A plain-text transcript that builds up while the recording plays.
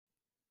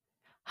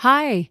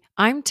Hi,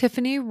 I'm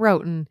Tiffany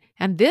Roten,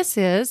 and this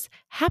is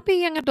Happy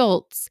Young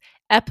Adults,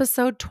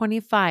 episode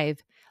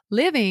 25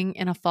 Living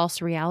in a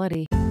False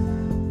Reality.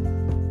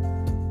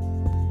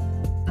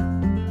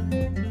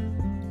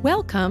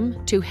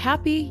 Welcome to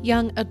Happy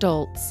Young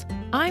Adults.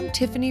 I'm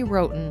Tiffany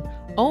Roten,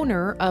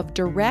 owner of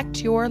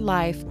Direct Your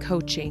Life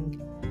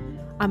Coaching.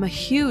 I'm a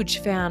huge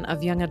fan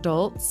of young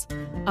adults,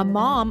 a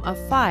mom of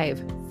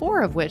 5,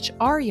 4 of which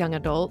are young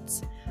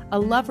adults, a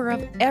lover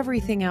of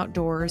everything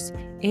outdoors,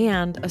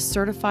 and a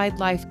certified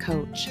life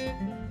coach.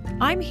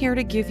 I'm here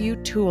to give you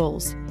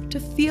tools to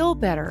feel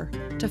better,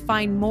 to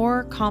find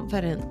more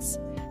confidence,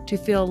 to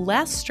feel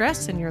less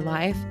stress in your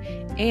life,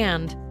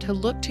 and to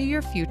look to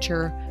your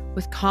future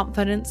with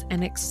confidence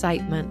and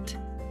excitement.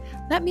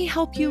 Let me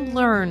help you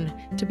learn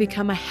to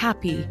become a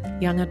happy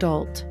young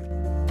adult.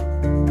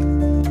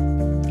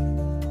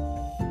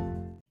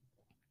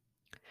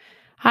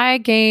 Hi,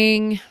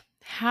 gang.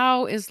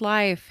 How is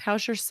life?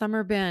 How's your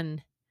summer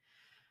been?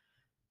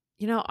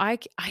 I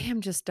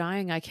am just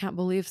dying. I can't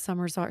believe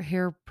summer's out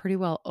here pretty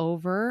well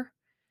over.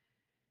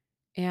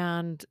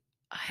 And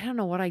I don't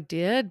know what I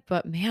did,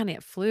 but man,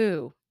 it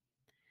flew.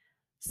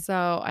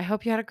 So I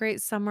hope you had a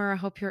great summer. I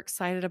hope you're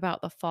excited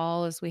about the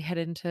fall as we head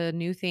into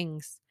new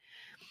things.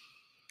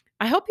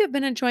 I hope you've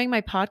been enjoying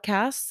my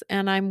podcasts,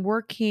 and I'm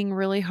working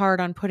really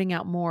hard on putting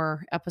out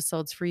more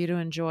episodes for you to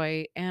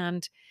enjoy.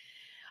 And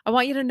I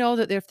want you to know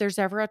that if there's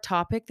ever a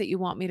topic that you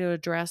want me to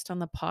address on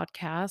the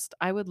podcast,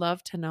 I would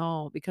love to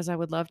know because I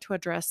would love to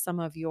address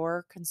some of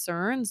your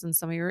concerns and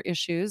some of your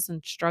issues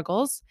and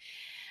struggles.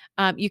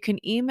 You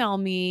can email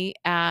me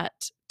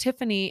at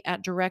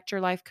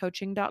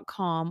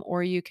tiffany@directyourlifecoaching.com,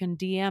 or you can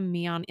DM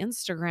me on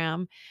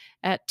Instagram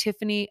at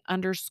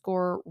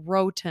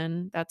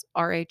Tiffany_Roten. That's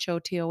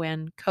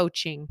RHOTON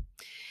coaching.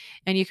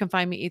 And you can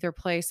find me either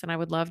place. And I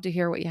would love to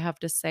hear what you have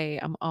to say.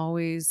 I'm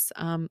always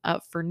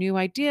up for new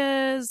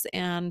ideas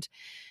and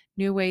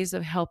new ways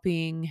of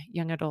helping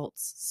young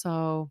adults.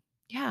 So,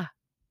 yeah,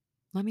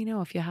 let me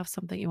know if you have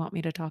something you want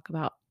me to talk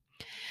about.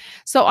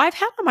 So, I've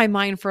had on my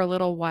mind for a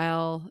little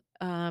while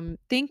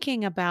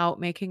thinking about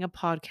making a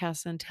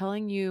podcast and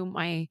telling you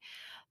my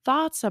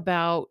thoughts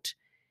about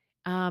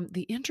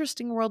the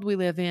interesting world we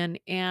live in.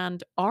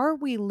 And are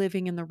we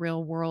living in the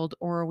real world,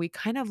 or are we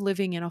kind of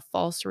living in a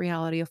false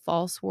reality, a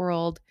false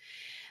world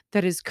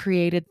that is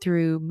created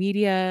through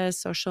media,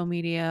 social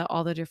media,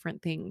 all the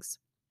different things?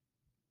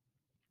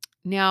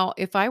 Now,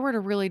 if I were to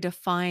really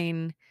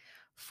define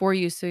for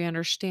you so you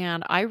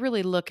understand, I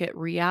really look at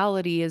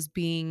reality as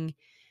being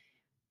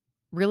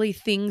really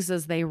things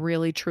as they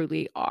really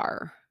truly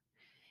are.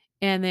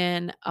 And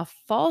then a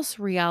false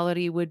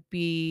reality would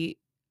be,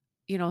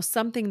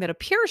 something that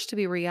appears to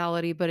be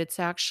reality, but it's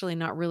actually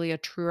not really a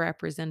true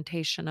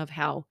representation of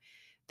how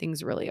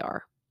things really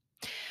are.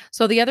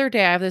 So the other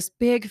day, I have this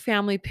big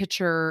family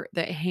picture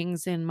that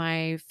hangs in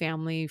my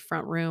family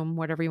front room,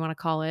 whatever you want to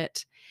call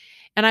it.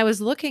 And I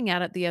was looking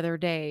at it the other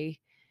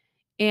day,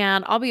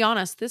 and I'll be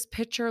honest, this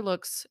picture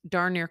looks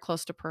darn near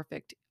close to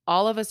perfect.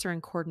 All of us are in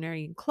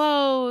coordinating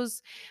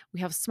clothes. We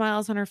have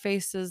smiles on our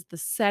faces. The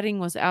setting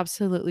was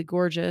absolutely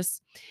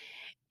gorgeous.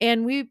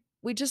 And we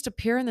just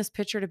appear in this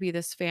picture to be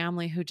this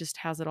family who just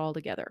has it all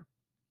together.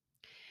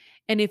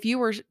 And if you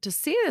were to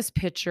see this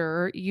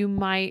picture, you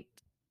might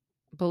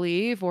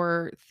believe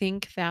or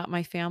think that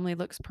my family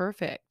looks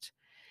perfect.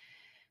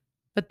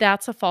 But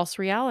that's a false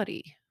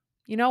reality.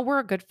 We're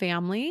a good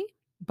family,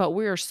 but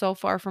we are so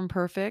far from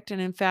perfect.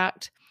 And in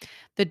fact,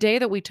 the day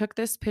that we took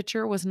this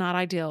picture was not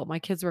ideal. My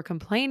kids were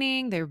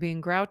complaining, they were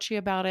being grouchy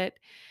about it.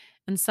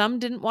 And some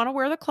didn't want to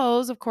wear the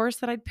clothes, of course,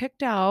 that I'd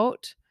picked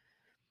out.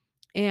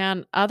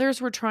 And others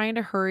were trying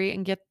to hurry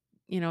and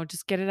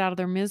just get it out of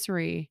their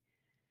misery.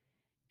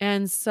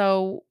 And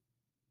so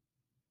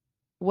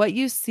what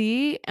you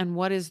see and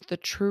what is the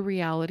true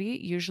reality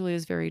usually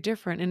is very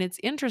different. And it's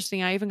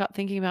interesting. I even got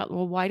thinking about,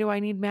 well, why do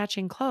I need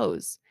matching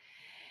clothes?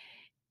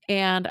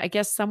 And I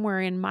guess somewhere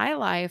in my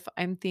life,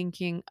 I'm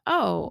thinking,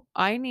 oh,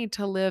 I need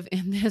to live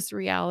in this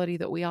reality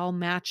that we all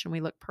match and we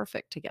look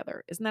perfect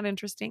together. Isn't that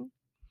interesting?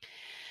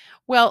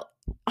 Well,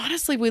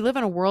 honestly, we live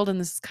in a world and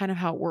this is kind of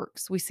how it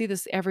works. We see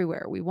this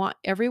everywhere. We want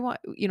everyone,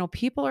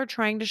 people are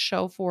trying to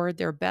show forward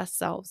their best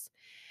selves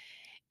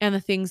and the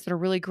things that are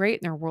really great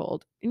in their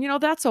world. And,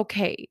 that's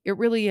okay. It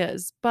really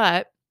is.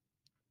 But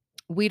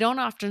we don't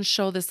often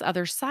show this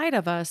other side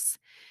of us,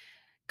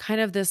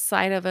 kind of this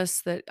side of us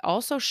that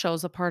also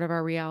shows a part of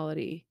our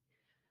reality.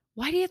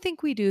 Why do you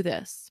think we do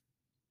this?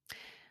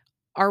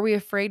 Are we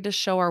afraid to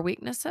show our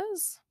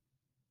weaknesses?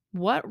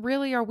 What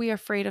really are we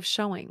afraid of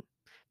showing?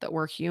 That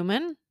we're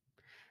human,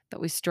 that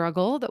we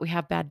struggle, that we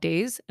have bad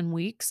days and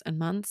weeks and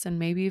months and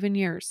maybe even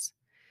years.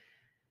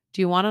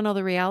 Do you want to know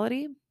the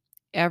reality?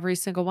 Every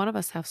single one of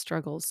us have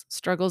struggles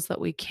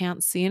that we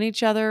can't see in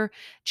each other,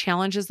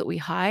 challenges that we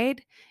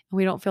hide and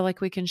we don't feel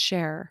like we can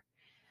share.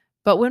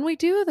 But when we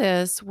do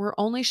this, we're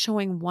only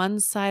showing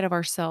one side of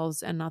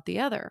ourselves and not the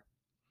other.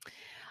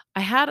 I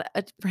had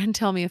a friend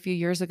tell me a few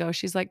years ago,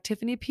 she's like,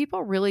 Tiffany,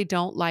 people really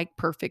don't like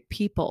perfect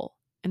people.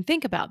 And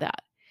think about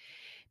that.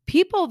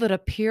 People that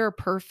appear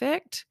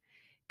perfect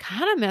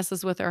kind of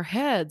messes with our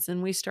heads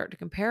and we start to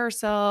compare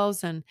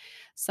ourselves and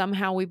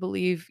somehow we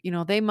believe,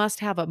 they must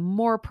have a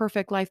more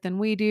perfect life than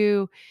we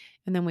do.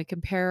 And then we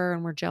compare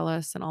and we're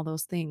jealous and all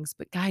those things.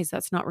 But guys,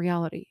 that's not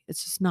reality.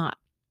 It's just not.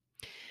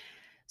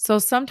 So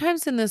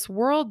sometimes in this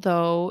world,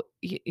 though,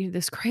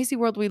 this crazy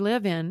world we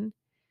live in,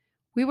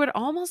 we would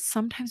almost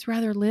sometimes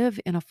rather live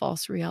in a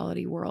false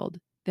reality world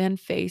than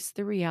face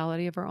the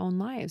reality of our own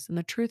lives and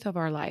the truth of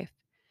our life.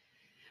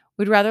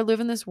 We'd rather live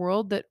in this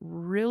world that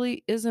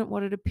really isn't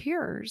what it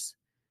appears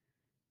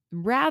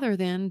rather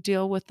than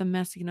deal with the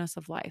messiness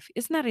of life.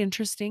 Isn't that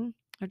interesting?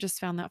 I just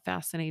found that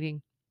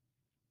fascinating.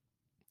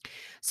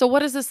 So, what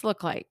does this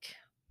look like?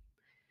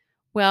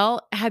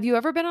 Well, have you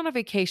ever been on a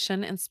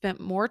vacation and spent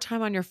more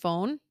time on your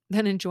phone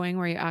than enjoying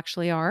where you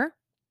actually are?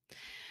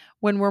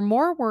 When we're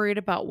more worried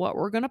about what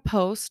we're going to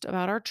post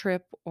about our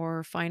trip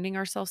or finding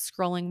ourselves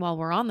scrolling while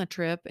we're on the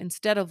trip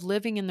instead of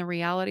living in the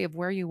reality of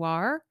where you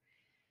are,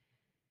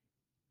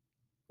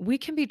 we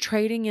can be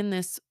trading in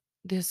this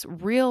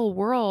real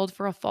world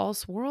for a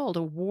false world,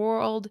 a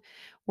world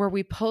where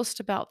we post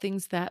about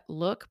things that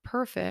look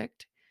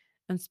perfect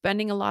and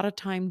spending a lot of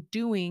time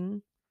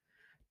doing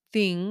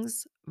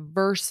things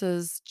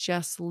versus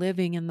just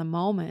living in the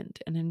moment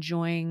and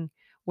enjoying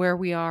where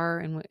we are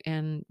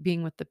and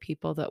being with the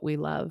people that we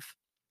love.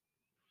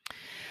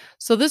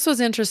 So this was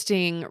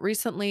interesting.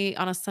 Recently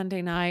on a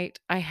Sunday night,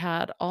 I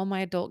had all my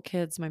adult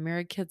kids, my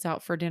married kids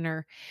out for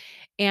dinner.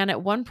 And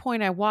at one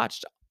point I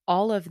watched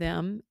all of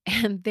them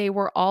and they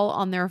were all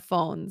on their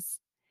phones.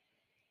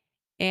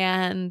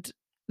 And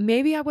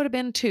maybe I would have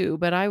been too,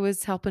 but I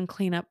was helping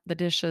clean up the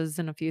dishes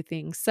and a few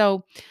things.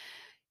 So,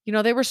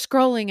 they were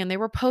scrolling and they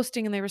were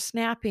posting and they were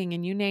snapping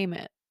and you name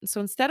it.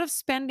 So instead of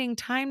spending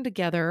time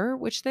together,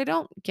 which they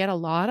don't get a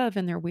lot of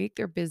in their week,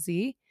 they're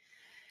busy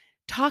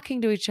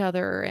talking to each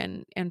other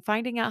and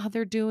finding out how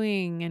they're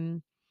doing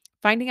and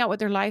finding out what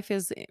their life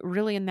is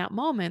really in that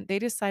moment, they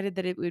decided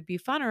that it would be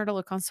funner to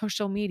look on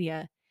social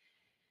media.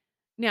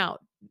 Now,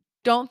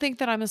 don't think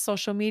that I'm a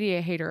social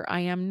media hater.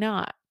 I am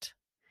not.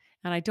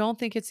 And I don't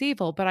think it's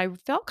evil, but I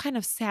felt kind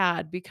of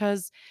sad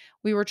because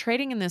we were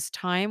trading in this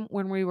time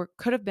when we were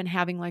could have been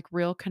having like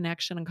real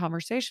connection and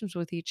conversations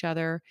with each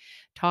other,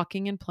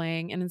 talking and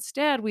playing. And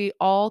instead, we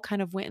all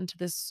kind of went into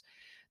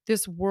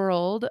this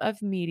world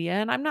of media.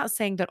 And I'm not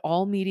saying that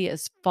all media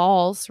is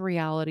false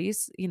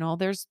realities.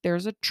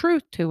 There's a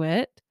truth to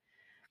it.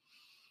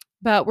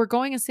 But we're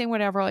going and seeing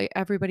whatever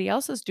everybody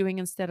else is doing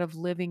instead of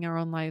living our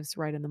own lives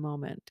right in the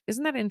moment.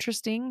 Isn't that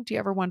interesting? Do you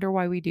ever wonder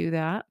why we do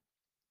that?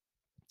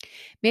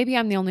 Maybe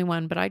I'm the only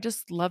one, but I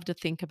just love to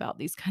think about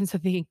these kinds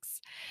of things.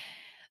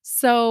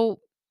 So,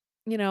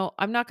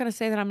 I'm not going to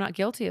say that I'm not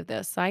guilty of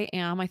this. I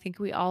am. I think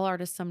we all are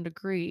to some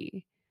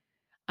degree.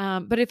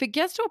 But if it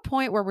gets to a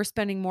point where we're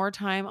spending more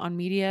time on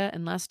media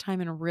and less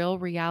time in a real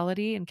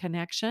reality and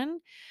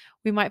connection,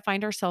 we might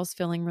find ourselves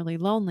feeling really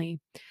lonely.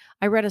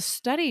 I read a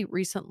study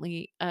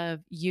recently of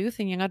youth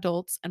and young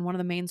adults, and one of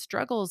the main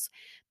struggles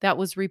that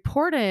was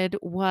reported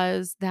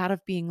was that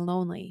of being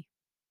lonely.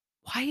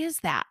 Why is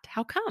that?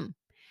 How come?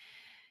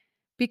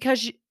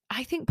 Because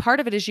I think part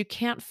of it is you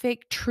can't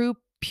fake true,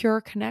 pure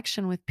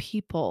connection with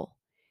people.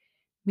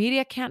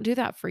 Media can't do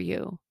that for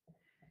you.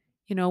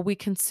 We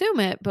consume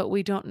it, but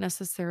we don't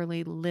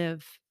necessarily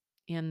live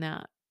in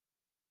that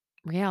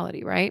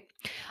reality, right?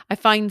 I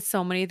find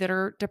so many that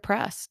are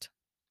depressed.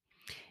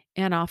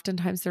 And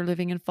oftentimes they're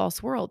living in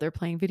false world. They're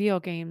playing video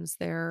games.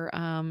 They're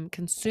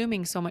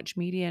consuming so much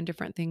media and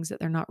different things that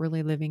they're not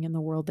really living in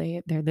the world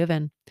they live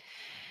in.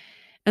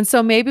 And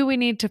so maybe we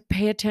need to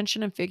pay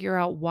attention and figure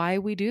out why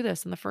we do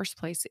this in the first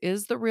place.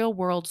 Is the real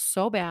world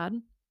so bad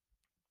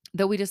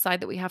that we decide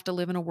that we have to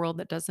live in a world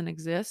that doesn't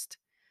exist?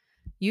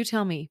 You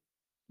tell me,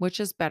 which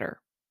is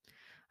better?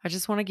 I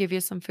just want to give you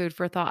some food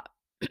for thought.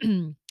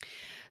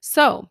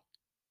 So,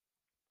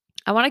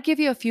 I want to give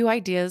you a few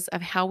ideas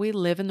of how we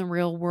live in the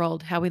real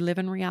world, how we live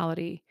in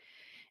reality.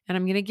 And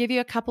I'm going to give you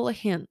a couple of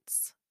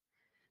hints.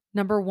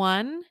 Number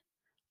one,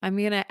 I'm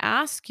going to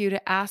ask you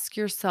to ask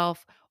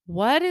yourself,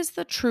 what is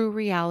the true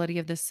reality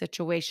of this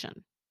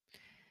situation?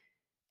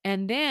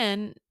 And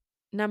then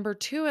number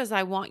two is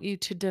I want you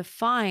to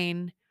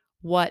define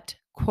what,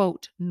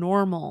 quote,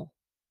 normal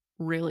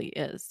really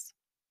is.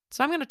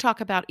 So I'm going to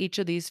talk about each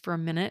of these for a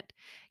minute,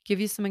 give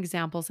you some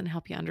examples, and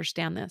help you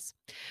understand this.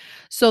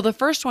 So the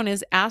first one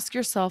is ask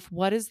yourself,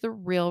 what is the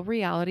real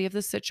reality of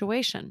the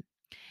situation?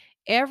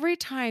 Every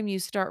time you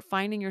start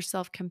finding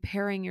yourself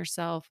comparing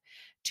yourself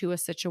to a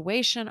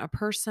situation, a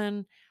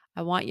person,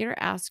 I want you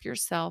to ask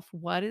yourself,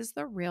 what is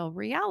the real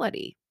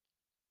reality?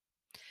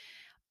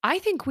 I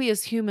think we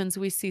as humans,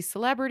 we see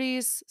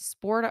celebrities,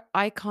 sport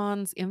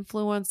icons,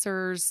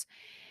 influencers,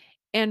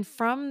 and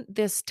from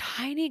this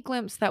tiny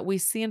glimpse that we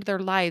see into their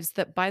lives,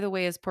 that by the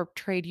way is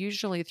portrayed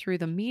usually through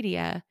the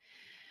media,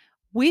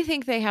 we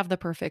think they have the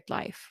perfect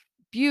life.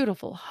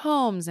 Beautiful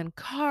homes and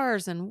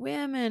cars and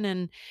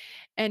women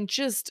and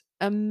just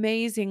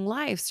amazing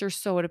lives, or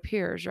so it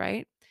appears,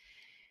 right?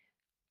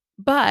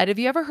 But have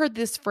you ever heard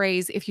this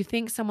phrase, if you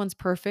think someone's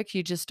perfect,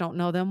 you just don't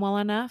know them well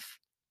enough?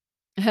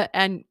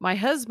 And my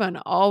husband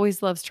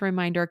always loves to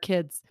remind our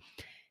kids,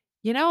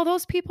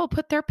 those people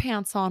put their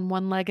pants on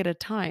one leg at a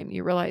time.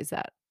 You realize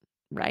that,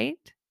 right?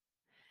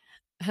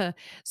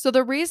 So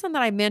the reason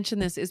that I mention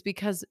this is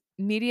because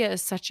media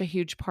is such a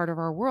huge part of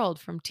our world,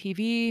 from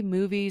TV,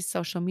 movies,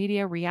 social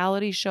media,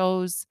 reality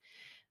shows,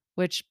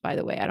 which, by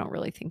the way, I don't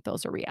really think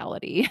those are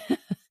reality.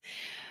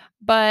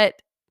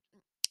 But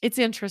it's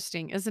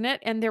interesting, isn't it?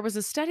 And there was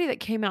a study that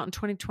came out in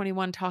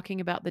 2021 talking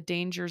about the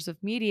dangers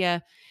of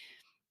media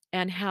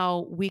and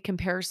how we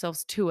compare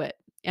ourselves to it.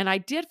 And I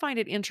did find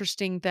it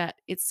interesting that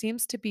it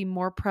seems to be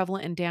more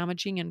prevalent and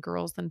damaging in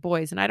girls than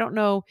boys. And I don't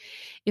know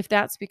if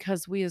that's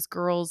because we as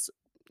girls,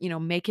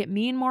 make it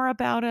mean more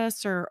about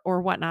us or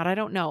whatnot. I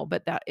don't know,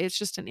 but that it's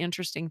just an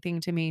interesting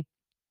thing to me.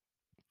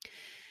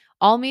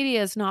 All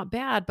media is not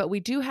bad, but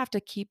we do have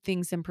to keep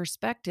things in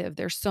perspective.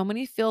 There's so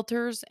many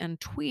filters and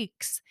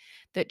tweaks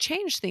that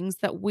change things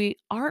that we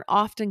aren't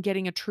often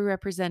getting a true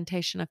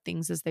representation of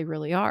things as they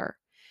really are.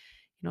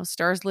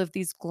 Stars live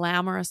these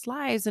glamorous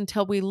lives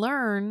until we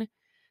learn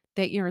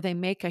that, they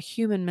make a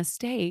human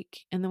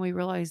mistake. And then we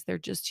realize they're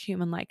just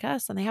human like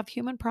us and they have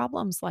human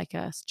problems like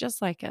us,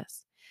 just like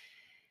us.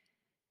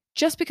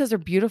 Just because they're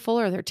beautiful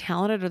or they're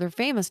talented or they're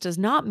famous does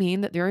not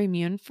mean that they're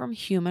immune from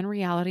human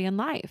reality in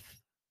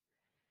life.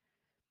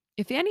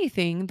 If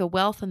anything, the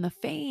wealth and the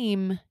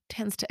fame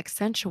tends to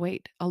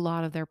accentuate a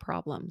lot of their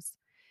problems.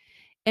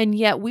 And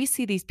yet we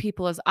see these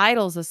people as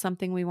idols, as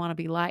something we want to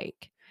be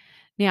like.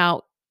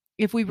 Now,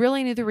 if we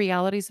really knew the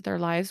realities of their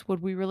lives,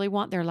 would we really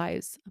want their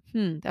lives?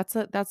 That's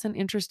an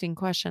interesting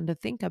question to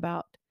think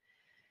about.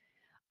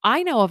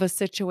 I know of a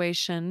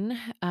situation,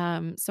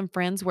 some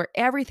friends where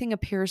everything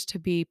appears to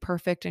be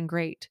perfect and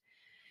great.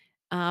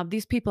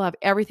 These people have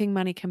everything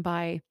money can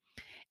buy,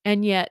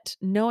 and yet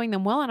knowing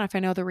them well enough, I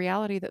know the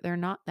reality that they're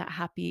not that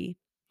happy,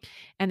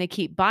 and they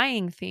keep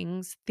buying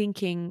things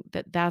thinking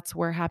that that's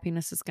where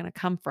happiness is going to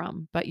come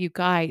from. But you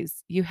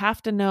guys, you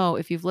have to know,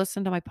 if you've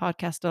listened to my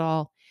podcast at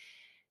all,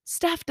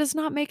 stuff does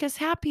not make us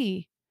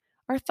happy.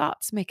 Our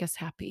thoughts make us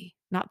happy,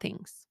 not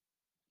things.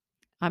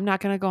 I'm not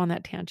going to go on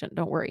that tangent.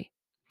 Don't worry.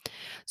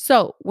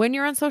 So, when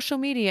you're on social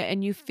media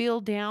and you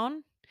feel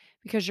down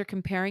because you're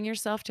comparing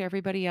yourself to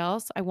everybody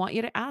else, I want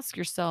you to ask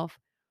yourself,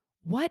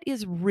 what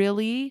is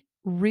really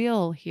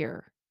real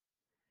here?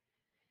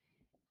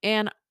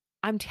 And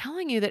I'm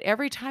telling you that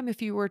every time,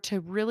 if you were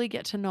to really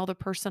get to know the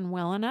person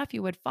well enough,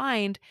 you would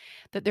find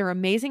that they're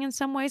amazing in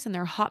some ways and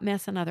they're a hot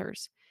mess in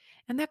others.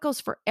 And that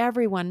goes for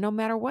everyone, no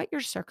matter what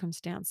your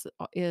circumstance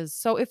is.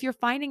 So if you're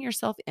finding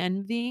yourself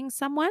envying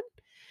someone,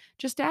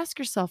 just ask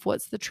yourself,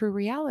 what's the true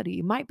reality?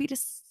 You might be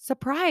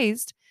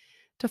surprised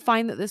to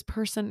find that this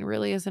person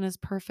really isn't as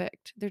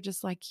perfect. They're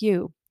just like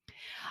you.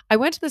 I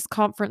went to this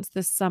conference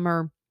this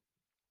summer,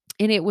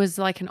 and it was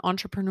like an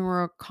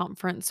entrepreneurial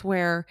conference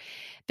where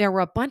there were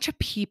a bunch of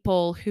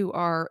people who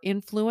are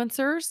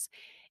influencers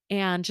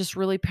and just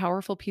really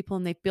powerful people.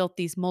 And they built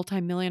these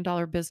multi-million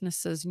dollar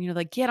businesses. And,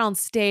 they get on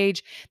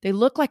stage, they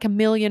look like $1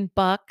 million.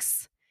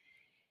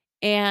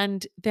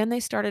 And then they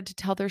started to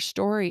tell their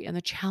story and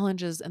the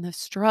challenges and the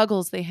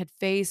struggles they had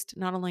faced,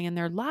 not only in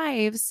their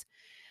lives,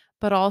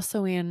 but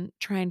also in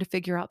trying to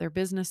figure out their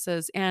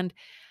businesses. And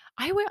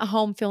I went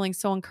home feeling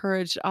so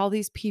encouraged. All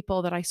these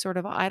people that I sort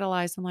of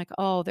idolize, I'm like,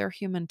 oh, they're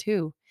human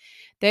too.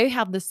 They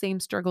have the same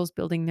struggles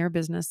building their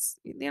business,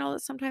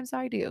 that sometimes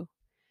I do.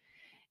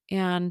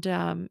 And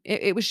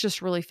it was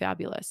just really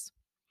fabulous.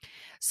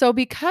 So,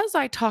 because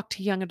I talk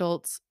to young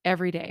adults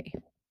every day,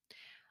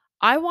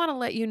 I want to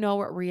let you know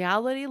what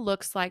reality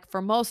looks like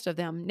for most of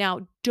them.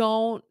 Now,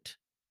 don't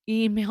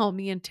email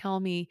me and tell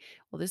me,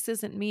 well, this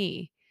isn't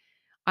me.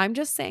 I'm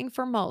just saying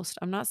for most.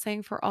 I'm not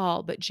saying for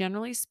all, but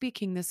generally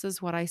speaking, this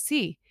is what I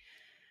see.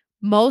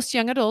 Most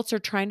young adults are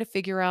trying to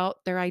figure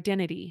out their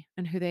identity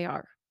and who they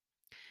are.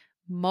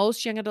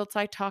 Most young adults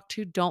I talk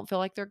to don't feel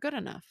like they're good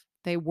enough.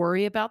 They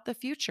worry about the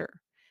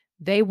future.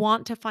 They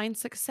want to find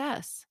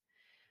success.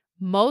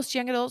 Most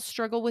young adults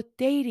struggle with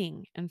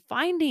dating and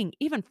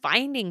even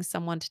finding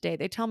someone today.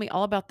 They tell me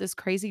all about this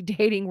crazy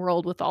dating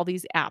world with all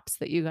these apps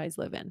that you guys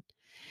live in.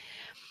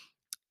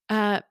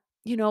 Uh,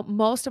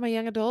 most of my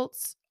young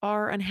adults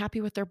are unhappy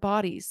with their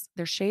bodies,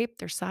 their shape,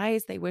 their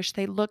size. They wish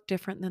they looked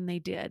different than they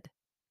did.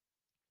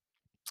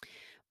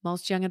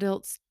 Most young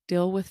adults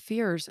deal with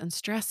fears and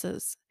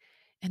stresses,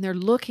 and they're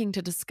looking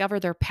to discover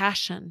their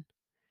passion.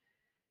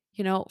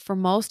 For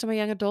most of my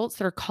young adults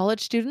that are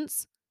college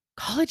students,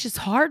 college is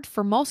hard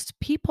for most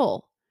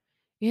people.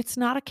 It's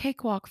not a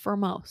cakewalk for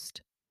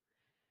most.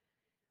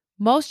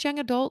 Most young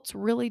adults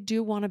really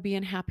do want to be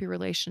in happy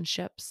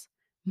relationships.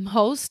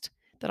 Most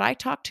that I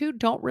talk to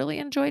don't really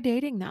enjoy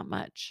dating that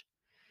much.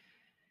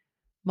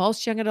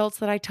 Most young adults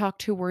that I talk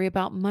to worry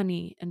about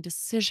money and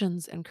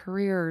decisions and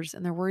careers,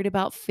 and they're worried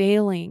about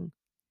failing.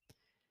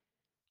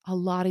 A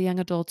lot of young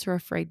adults are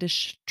afraid to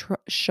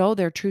show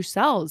their true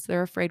selves.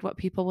 They're afraid what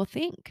people will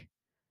think.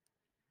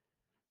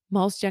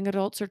 Most young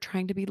adults are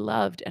trying to be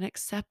loved and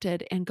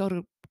accepted and go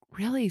to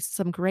really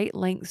some great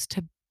lengths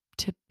to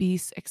be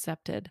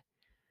accepted.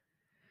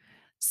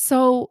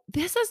 So,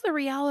 this is the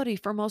reality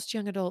for most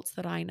young adults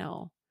that I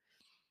know.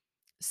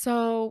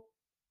 So,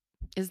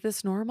 is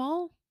this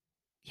normal?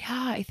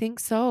 Yeah, I think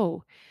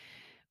so.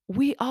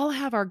 We all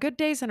have our good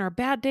days and our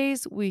bad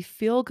days. We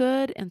feel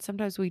good and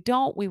sometimes we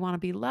don't. We want to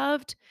be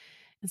loved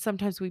and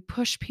sometimes we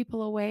push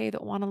people away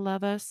that want to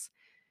love us.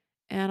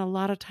 And a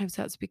lot of times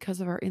that's because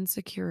of our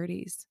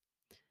insecurities.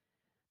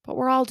 But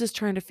we're all just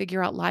trying to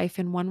figure out life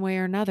in one way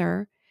or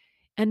another.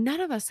 And none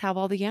of us have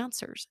all the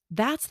answers.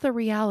 That's the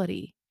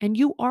reality. And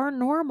you are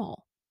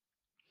normal,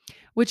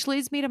 which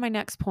leads me to my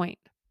next point.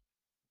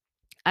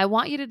 I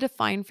want you to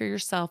define for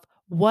yourself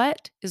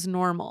what is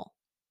normal.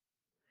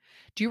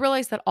 Do you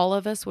realize that all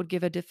of us would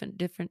give a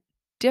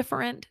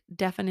different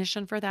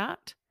definition for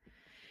that?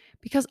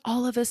 Because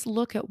all of us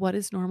look at what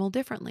is normal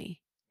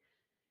differently.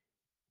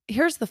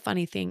 Here's the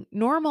funny thing,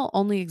 normal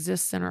only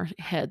exists in our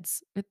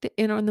heads,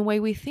 in the way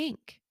we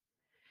think.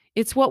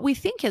 It's what we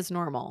think is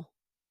normal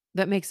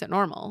that makes it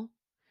normal.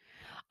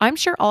 I'm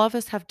sure all of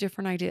us have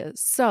different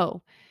ideas.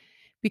 So,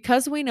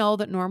 because we know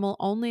that normal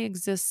only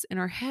exists in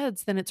our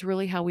heads, then it's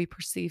really how we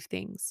perceive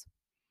things.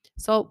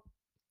 So,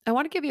 I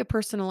want to give you a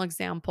personal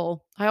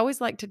example. I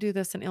always like to do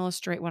this and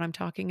illustrate what I'm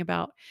talking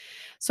about.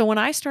 So, when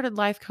I started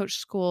life coach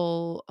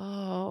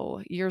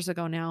school, years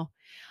ago now,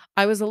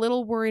 I was a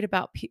little worried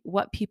about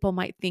what people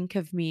might think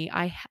of me.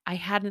 I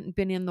hadn't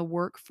been in the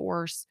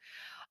workforce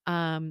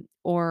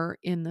or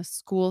in the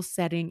school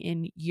setting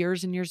in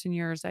years and years and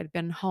years. I'd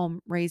been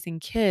home raising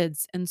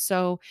kids. And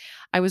so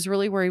I was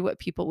really worried what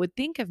people would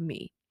think of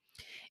me.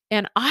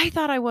 And I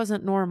thought I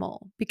wasn't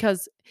normal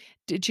because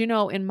did you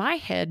know in my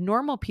head,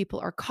 normal people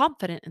are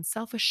confident and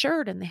self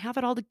assured and they have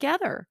it all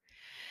together.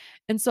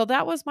 And so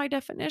that was my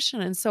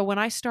definition. And so when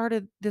I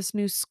started this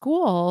new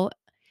school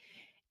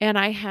and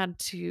I had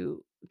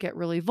to get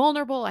really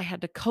vulnerable, I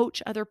had to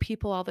coach other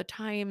people all the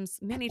times,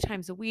 many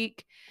times a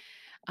week.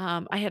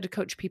 I had to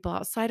coach people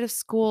outside of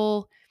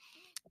school.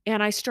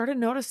 And I started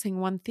noticing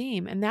one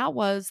theme, and that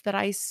was that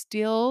I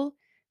still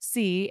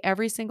see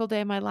every single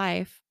day of my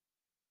life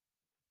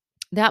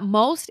that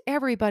most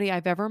everybody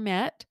I've ever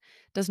met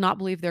does not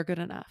believe they're good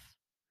enough.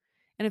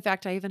 And in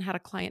fact, I even had a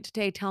client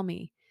today tell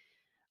me,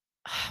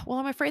 well,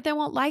 I'm afraid they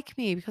won't like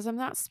me because I'm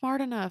not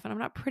smart enough and I'm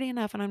not pretty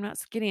enough and I'm not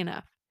skinny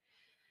enough.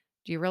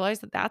 Do you realize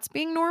that that's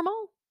being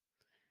normal?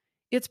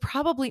 It's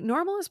probably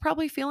normal is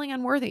probably feeling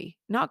unworthy,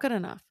 not good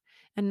enough,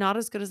 and not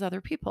as good as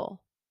other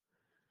people.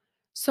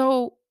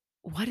 So,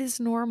 what is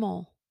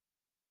normal?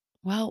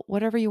 Well,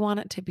 whatever you want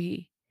it to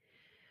be.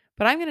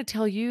 But I'm going to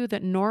tell you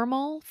that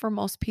normal for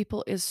most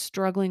people is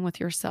struggling with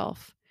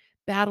yourself,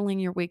 battling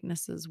your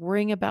weaknesses,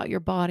 worrying about your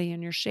body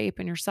and your shape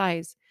and your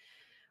size,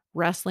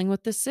 wrestling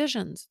with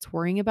decisions. It's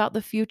worrying about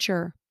the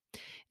future.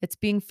 It's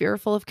being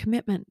fearful of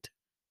commitment,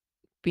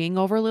 being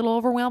over a little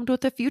overwhelmed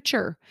with the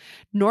future.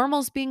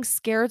 Normal's being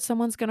scared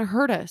someone's going to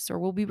hurt us or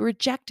we'll be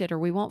rejected or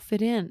we won't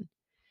fit in.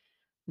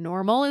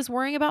 Normal is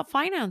worrying about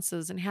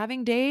finances and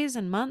having days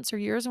and months or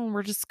years when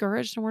we're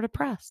discouraged and we're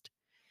depressed,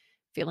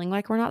 feeling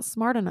like we're not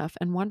smart enough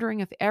and wondering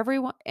if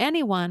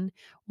anyone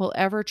will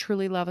ever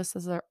truly love us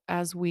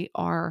as we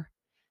are.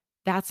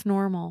 That's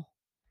normal.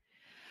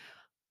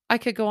 I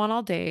could go on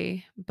all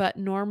day, but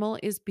normal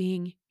is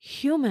being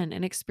human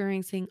and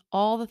experiencing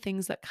all the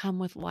things that come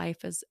with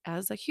life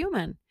as a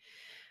human.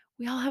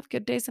 We all have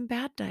good days and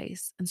bad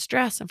days, and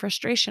stress and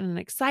frustration and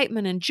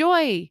excitement and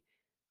joy.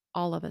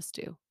 All of us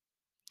do.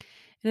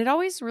 And it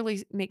always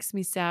really makes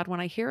me sad when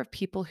I hear of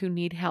people who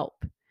need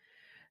help,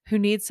 who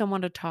need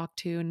someone to talk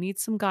to, need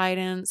some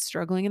guidance,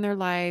 struggling in their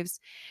lives.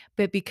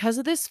 But because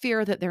of this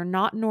fear that they're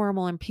not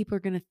normal and people are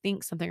going to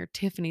think something, or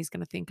Tiffany's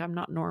going to think I'm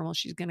not normal,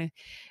 she's going to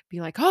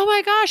be like, oh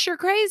my gosh, you're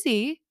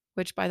crazy,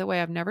 which by the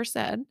way, I've never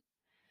said.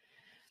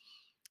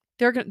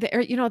 They're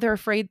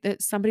afraid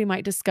that somebody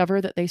might discover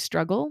that they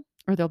struggle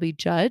or they'll be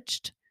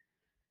judged.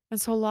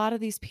 And so a lot of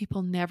these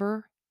people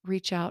never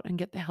reach out and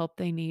get the help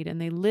they need. And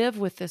they live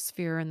with this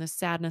fear and the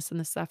sadness and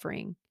the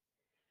suffering.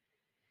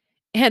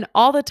 And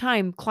all the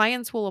time,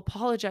 clients will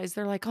apologize.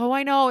 They're like, "Oh,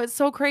 I know. It's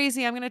so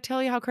crazy. I'm gonna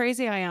tell you how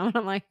crazy I am." And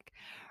I'm like,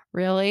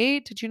 "Really?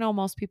 Did you know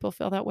most people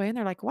feel that way?" And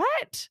they're like,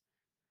 "What?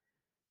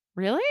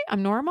 Really?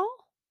 I'm normal?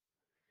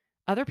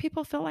 Other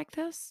people feel like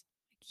this?"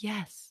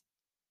 Yes,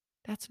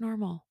 that's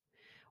normal.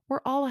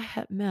 We're all a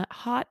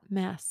hot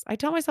mess. I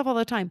tell myself all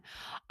the time,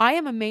 I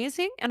am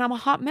amazing and I'm a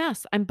hot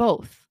mess. I'm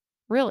both,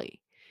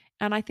 really.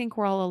 And I think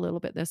we're all a little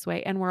bit this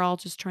way, and we're all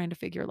just trying to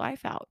figure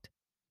life out.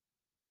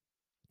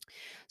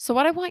 So,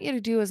 what I want you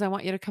to do is, I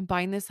want you to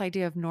combine this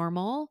idea of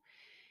normal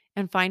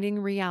and finding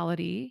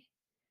reality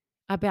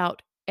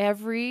about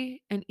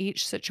every and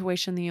each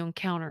situation that you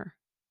encounter.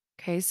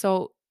 Okay,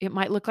 so it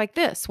might look like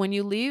this: when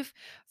you leave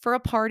for a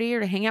party or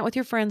to hang out with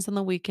your friends on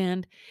the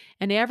weekend,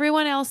 and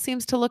everyone else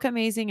seems to look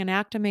amazing and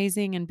act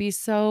amazing and be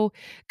so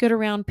good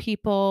around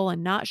people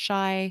and not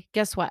shy,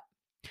 guess what?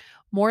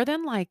 More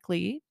than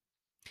likely,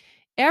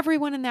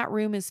 everyone in that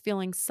room is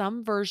feeling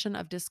some version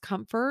of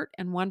discomfort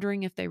and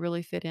wondering if they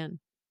really fit in,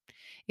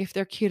 if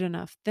they're cute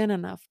enough, thin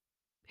enough,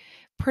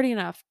 pretty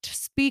enough, to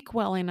speak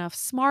well enough,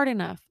 smart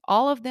enough.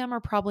 All of them are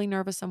probably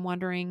nervous and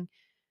wondering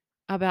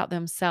about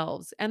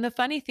themselves. And the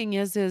funny thing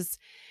is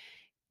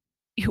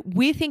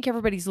we think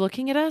everybody's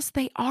looking at us.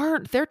 They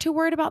aren't. They're too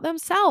worried about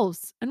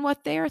themselves and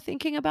what they are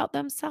thinking about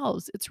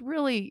themselves. It's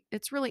really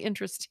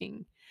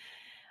interesting.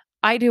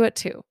 I do it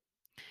too.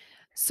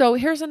 So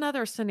here's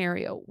another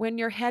scenario. When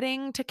you're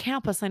heading to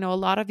campus, I know a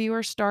lot of you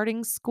are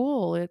starting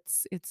school.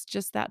 It's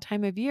just that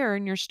time of year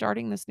and you're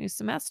starting this new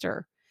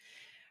semester.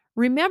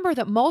 Remember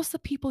that most of the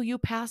people you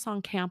pass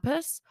on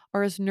campus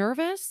are as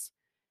nervous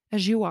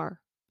as you are.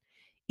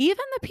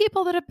 Even the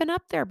people that have been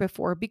up there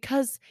before,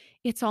 because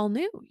it's all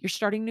new. You're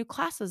starting new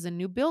classes and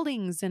new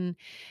buildings, and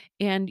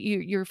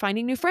you're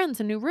finding new friends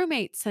and new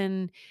roommates,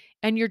 and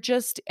you're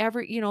just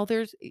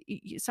there's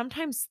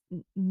sometimes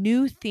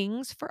new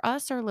things for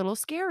us are a little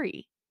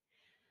scary.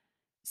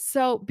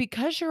 So,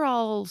 because you're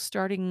all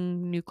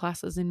starting new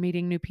classes and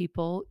meeting new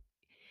people,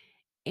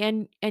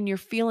 and you're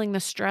feeling the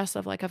stress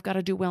of like, I've got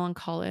to do well in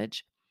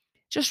college,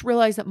 just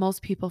realize that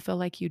most people feel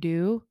like you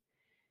do.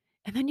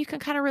 And then you can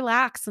kind of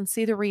relax and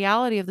see the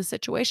reality of the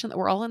situation, that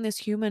we're all in this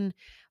human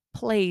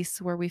place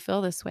where we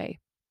feel this way.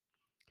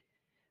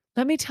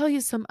 Let me tell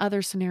you some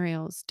other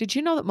scenarios. Did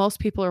you know that most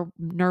people are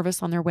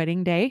nervous on their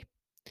wedding day?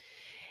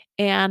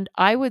 And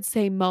I would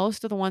say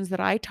most of the ones that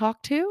I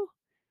talk to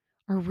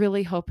are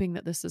really hoping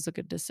that this is a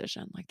good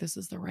decision. Like, this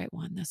is the right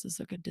one. This is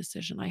a good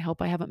decision. I hope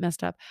I haven't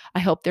messed up. I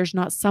hope there's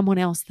not someone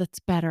else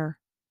that's better.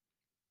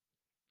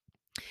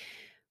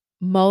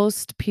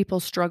 Most people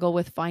struggle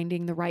with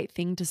finding the right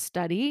thing to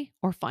study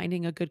or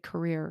finding a good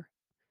career.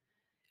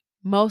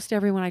 Most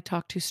everyone I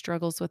talk to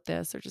struggles with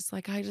this. They're just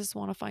like, I just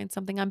want to find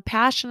something I'm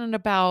passionate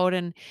about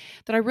and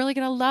that I'm really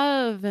going to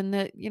love, and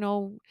that,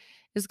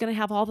 is going to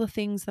have all the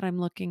things that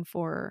I'm looking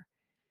for.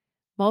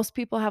 Most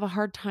people have a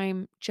hard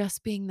time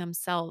just being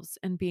themselves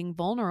and being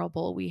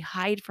vulnerable. We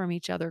hide from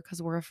each other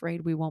because we're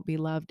afraid we won't be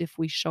loved if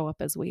we show up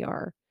as we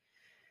are.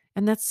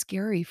 And that's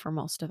scary for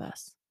most of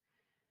us.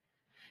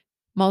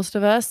 Most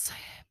of us,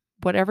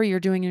 whatever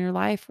you're doing in your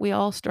life, we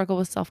all struggle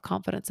with self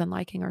confidence and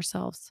liking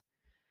ourselves.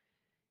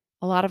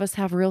 A lot of us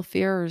have real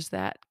fears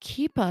that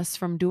keep us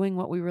from doing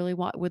what we really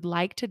would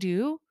like to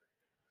do,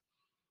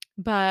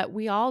 but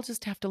we all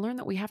just have to learn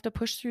that we have to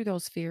push through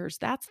those fears.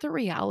 That's the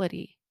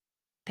reality.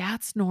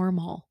 That's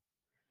normal.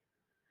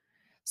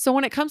 So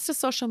when it comes to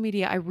social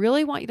media, I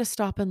really want you to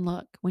stop and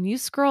look. When you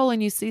scroll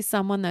and you see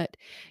someone that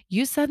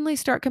you suddenly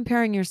start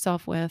comparing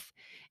yourself with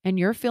and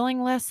you're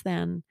feeling less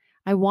than,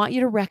 I want you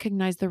to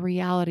recognize the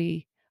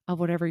reality of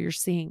whatever you're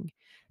seeing.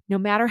 No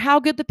matter how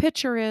good the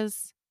picture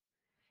is,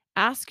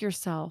 ask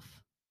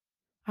yourself,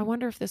 I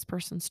wonder if this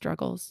person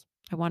struggles.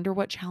 I wonder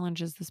what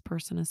challenges this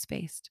person has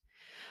faced.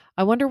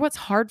 I wonder what's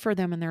hard for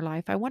them in their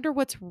life. I wonder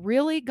what's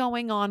really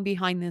going on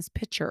behind this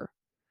picture,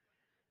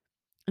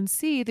 and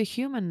see the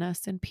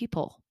humanness in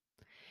people.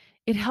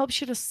 It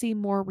helps you to see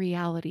more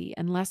reality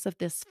and less of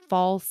this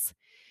false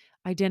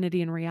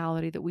identity and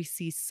reality that we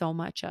see so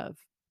much of.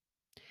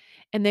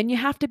 And then you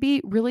have to be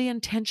really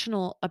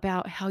intentional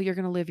about how you're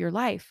going to live your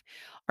life.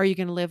 Are you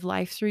going to live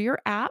life through your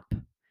app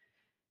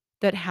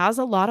that has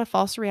a lot of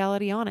false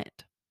reality on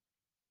it?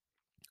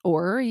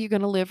 Or are you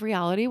going to live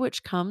reality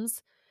which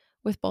comes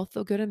with both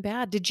the good and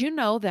bad? Did you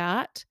know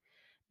that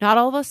not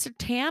all of us are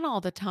tan all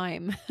the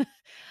time?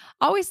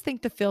 I always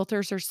think the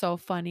filters are so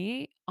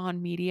funny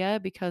on media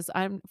because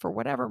for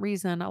whatever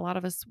reason, a lot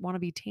of us want to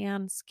be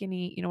tan,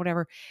 skinny,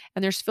 whatever.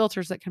 And there's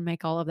filters that can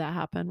make all of that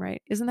happen,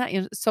 right? Isn't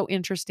that so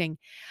interesting?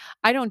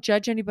 I don't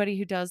judge anybody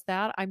who does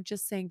that. I'm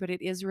just saying, but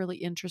it is really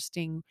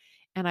interesting.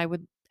 And I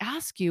would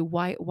ask you,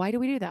 why do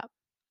we do that?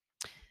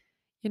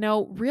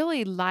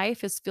 Really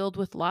life is filled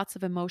with lots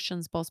of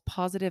emotions, both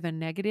positive and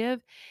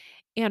negative.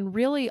 And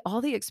really all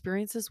the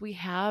experiences we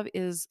have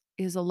is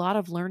a lot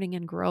of learning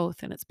and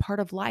growth, and it's part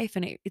of life,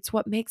 and it's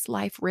what makes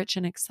life rich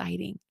and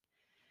exciting.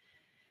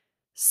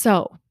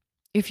 So,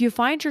 if you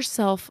find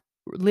yourself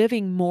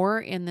living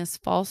more in this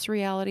false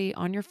reality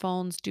on your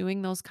phones,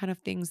 doing those kind of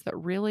things that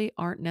really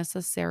aren't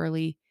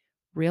necessarily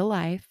real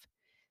life,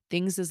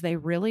 things as they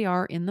really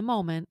are in the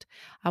moment,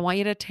 I want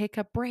you to take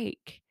a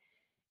break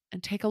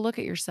and take a look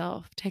at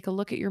yourself. Take a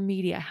look at your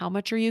media. How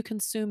much are you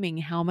consuming?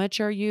 How much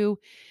are you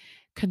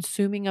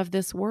consuming of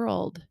this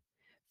world?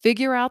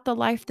 Figure out the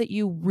life that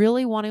you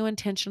really want to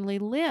intentionally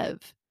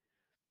live.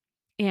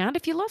 And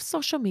if you love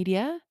social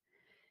media,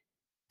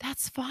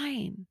 that's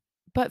fine.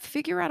 But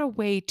figure out a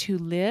way to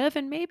live,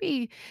 and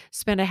maybe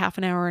spend a half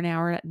an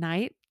hour at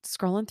night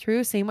scrolling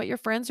through, seeing what your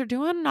friends are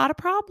doing, not a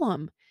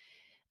problem,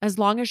 as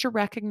long as you're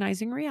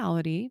recognizing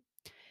reality.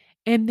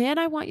 And then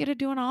I want you to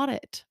do an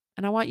audit,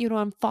 and I want you to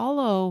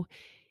unfollow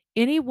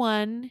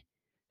anyone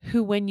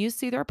who, when you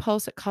see their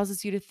post, it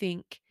causes you to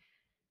think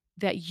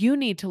that you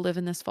need to live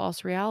in this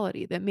false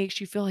reality that makes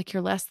you feel like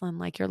you're less than,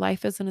 like your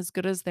life isn't as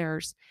good as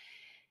theirs.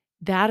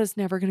 That is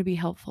never going to be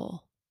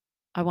helpful.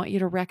 I want you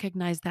to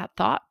recognize that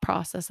thought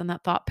process and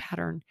that thought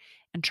pattern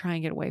and try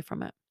and get away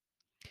from it.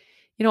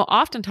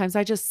 Oftentimes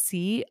I just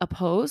see a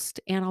post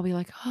and I'll be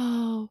like,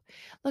 oh,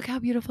 look how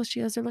beautiful she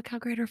is, or look how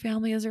great her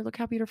family is, or look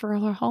how beautiful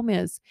her home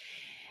is.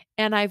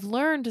 And I've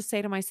learned to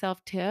say to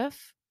myself,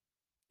 Tiff,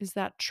 is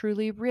that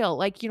truly real?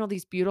 Like,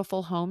 these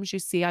beautiful homes you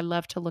see, I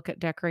love to look at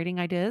decorating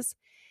ideas.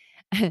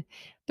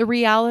 The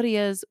reality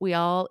is we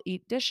all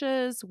eat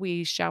dishes,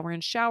 we shower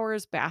in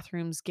showers,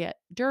 bathrooms get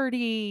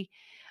dirty.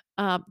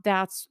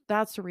 That's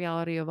the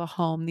reality of a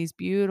home. These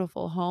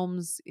beautiful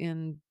homes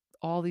in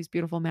all these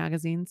beautiful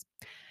magazines.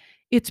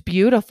 It's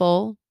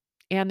beautiful,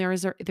 and there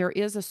is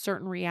a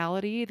certain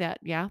reality that,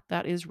 yeah,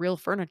 that is real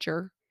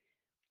furniture,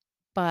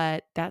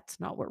 but that's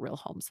not what real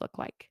homes look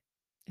like.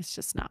 It's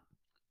just not.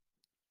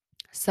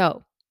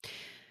 So,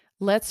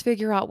 let's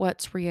figure out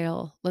what's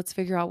real. Let's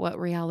figure out what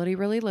reality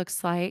really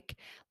looks like.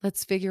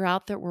 Let's figure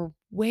out that we're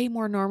way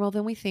more normal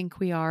than we think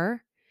we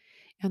are,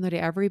 and that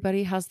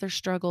everybody has their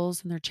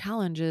struggles and their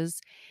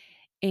challenges.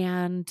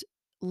 And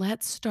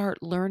let's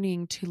start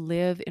learning to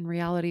live in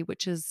reality,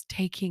 which is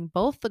taking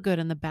both the good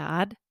and the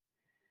bad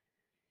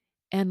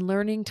and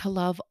learning to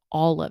love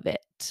all of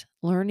it,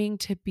 learning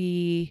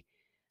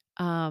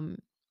um,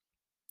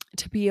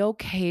 to be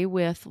okay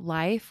with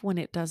life when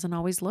it doesn't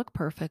always look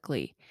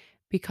perfectly,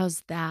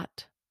 because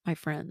that, my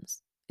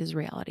friends, is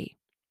reality.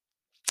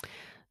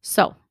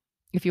 So,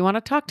 if you want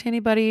to talk to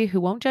anybody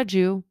who won't judge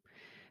you,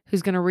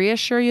 who's going to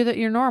reassure you that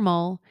you're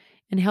normal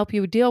and help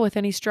you deal with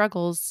any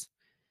struggles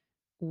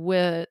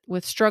with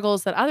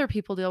struggles that other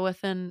people deal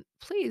with, then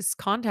please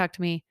contact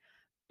me.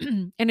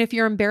 And if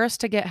you're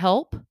embarrassed to get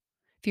help,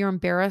 if you're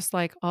embarrassed,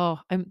 like,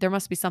 oh, there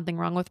must be something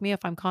wrong with me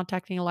if I'm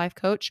contacting a life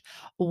coach,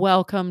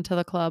 welcome to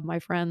the club, my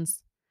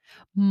friends.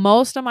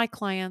 Most of my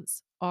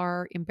clients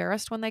are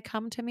embarrassed when they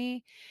come to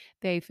me.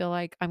 They feel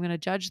like I'm going to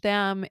judge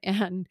them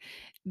and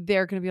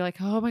they're going to be like,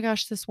 oh my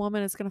gosh, this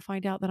woman is going to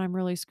find out that I'm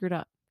really screwed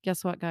up.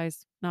 Guess what,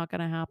 guys? Not going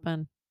to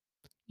happen.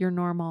 You're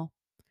normal.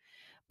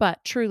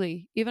 But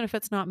truly, even if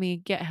it's not me,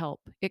 get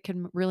help. It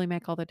can really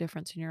make all the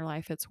difference in your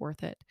life. It's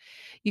worth it.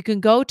 You can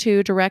go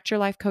to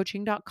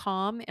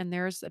directyourlifecoaching.com and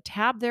there's a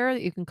tab there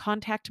that you can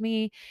contact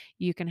me.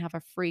 You can have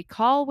a free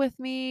call with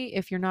me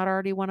if you're not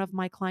already one of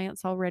my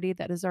clients already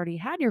that has already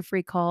had your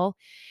free call.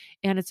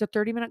 And it's a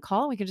 30-minute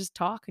call. We can just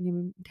talk and you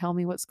can tell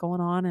me what's going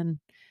on. And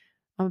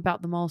I'm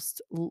about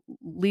the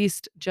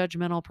least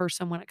judgmental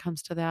person when it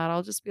comes to that.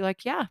 I'll just be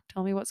like, yeah,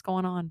 tell me what's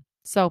going on.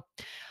 So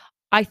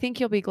I think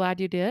you'll be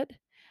glad you did.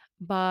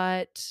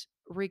 But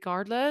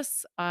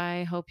regardless,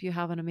 I hope you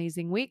have an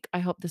amazing week. I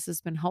hope this has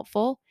been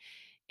helpful.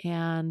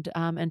 And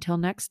until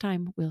next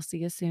time, we'll see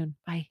you soon.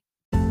 Bye.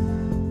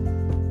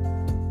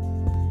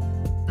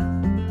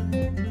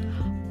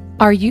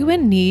 Are you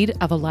in need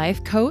of a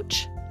life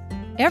coach?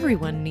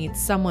 Everyone needs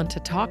someone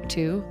to talk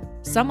to,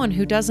 someone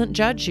who doesn't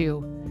judge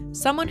you,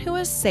 someone who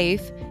is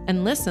safe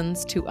and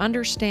listens to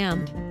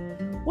understand.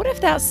 What if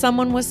that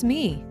someone was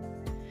me?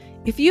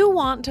 If you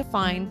want to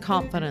find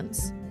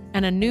confidence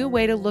and a new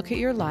way to look at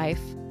your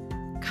life,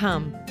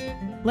 come,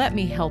 let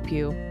me help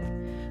you.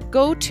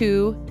 Go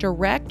to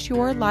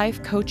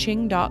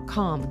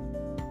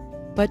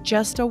directyourlifecoaching.com. But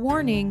just a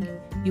warning,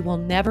 you will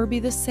never be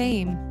the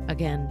same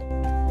again.